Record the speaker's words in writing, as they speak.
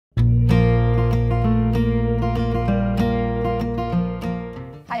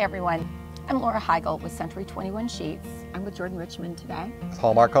everyone. I'm Laura Heigl with Century 21 Sheets. I'm with Jordan Richmond today. With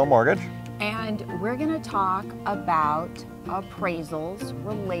Hallmark Home Mortgage. And we're going to talk about appraisals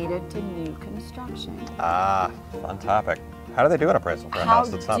related to new construction. Ah, fun topic. How do they do an appraisal for a house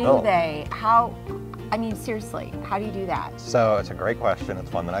that's not built? I mean, seriously, how do you do that? So it's a great question.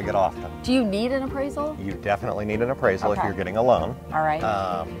 It's one that I get often. Do you need an appraisal? You definitely need an appraisal if you're getting a loan. All right.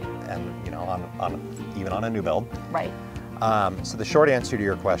 And you know, even on a new build. Right. So the short answer to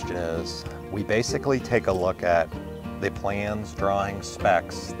your question is, we basically take a look at the plans, drawings,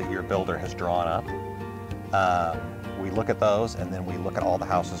 specs that your builder has drawn up. We look at those, and then we look at all the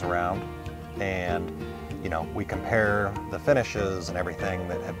houses around, and you know, we compare the finishes and everything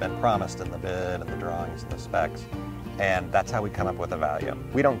that have been promised in the bid and the drawings and the specs, and that's how we come up with a value.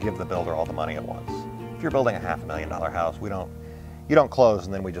 We don't give the builder all the money at once. If you're building a $500,000 house, you don't close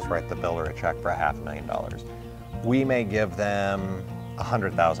and then we just write the builder a check for $500,000. We may give them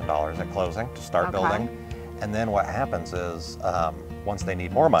 $100,000 at closing to start building, and then what happens is once they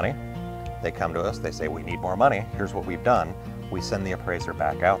need more money, they come to us, they say, we need more money, here's what we've done. We send the appraiser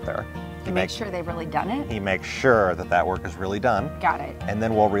back out there. You make sure they've really done it? He makes sure that that work is really done. Got it. And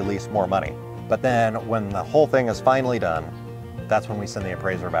then we'll release more money. But then when the whole thing is finally done, that's when we send the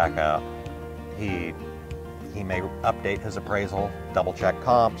appraiser back out. He may update his appraisal, double check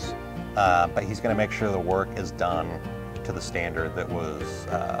comps, but he's going to make sure the work is done to the standard that was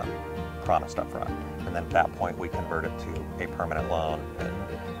promised up front. And then at that point we convert it to a permanent loan, and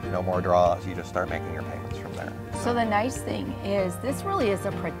no more draws, you just start making your payments from there. So the nice thing is this really is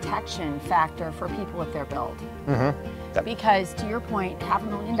a protection factor for people with their build. Yep. Because to your point,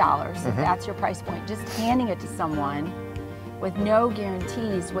 $500,000, if that's your price point, just handing it to someone with no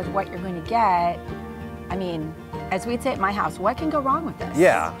guarantees with what you're going to get, I mean, as we'd say at my house, what can go wrong with this?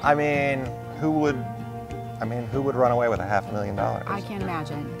 Yeah, I mean, who would run away with a $500,000? I can't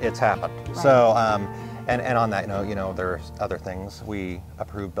imagine. It's happened. Right. So, and on that note, you know, there's other things. We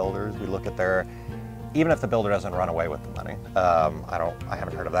approve builders. We look at their, even if the builder doesn't run away with the money. I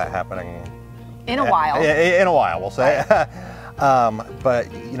haven't heard of that happening. In a while. In a while, we'll say. Right.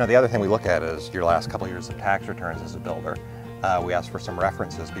 But you know, the other thing we look at is your last couple of years of tax returns as a builder. We ask for some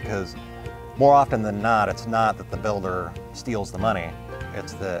references, because more often than not, it's not that the builder steals the money.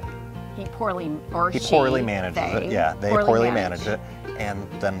 It's that he poorly manages it. Yeah, they poorly manage it, and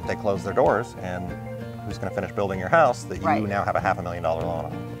then they close their doors, and who's going to finish building your house that you now have a $500,000 loan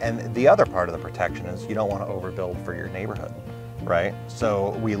on? And the other part of the protection is you don't want to overbuild for your neighborhood, right?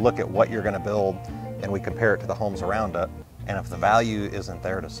 So we look at what you're going to build and we compare it to the homes around it, and if the value isn't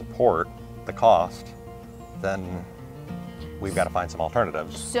there to support the cost, then we've got to find some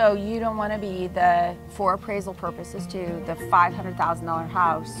alternatives. So you don't want to be for appraisal purposes too, the $500,000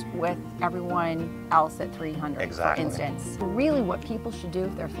 house with everyone else at $300,000, exactly. For instance. Really what people should do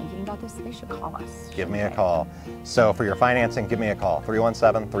if they're thinking about this, they should call us. Give me a call. So for your financing, give me a call,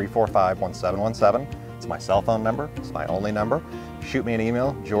 317-345-1717. It's my cell phone number, it's my only number. Shoot me an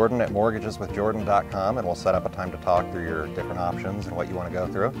email, jordan@mortgageswithjordan.com, and we'll set up a time to talk through your different options and what you want to go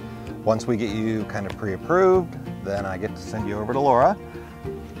through. Once we get you kind of pre-approved, then I get to send you over to Laura.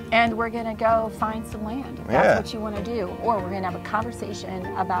 And we're going to go find some land, if that's what you want to do. Or we're going to have a conversation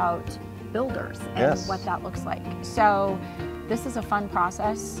about builders and what that looks like. So this is a fun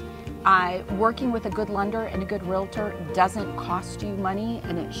process. Working with a good lender and a good realtor doesn't cost you money,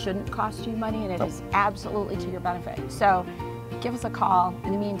 and it shouldn't cost you money, and it is absolutely to your benefit. So give us a call.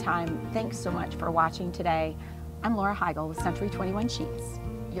 In the meantime, thanks so much for watching today. I'm Laura Heigl with Century 21 Sheets,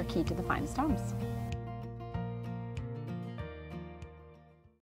 your key to the finest homes.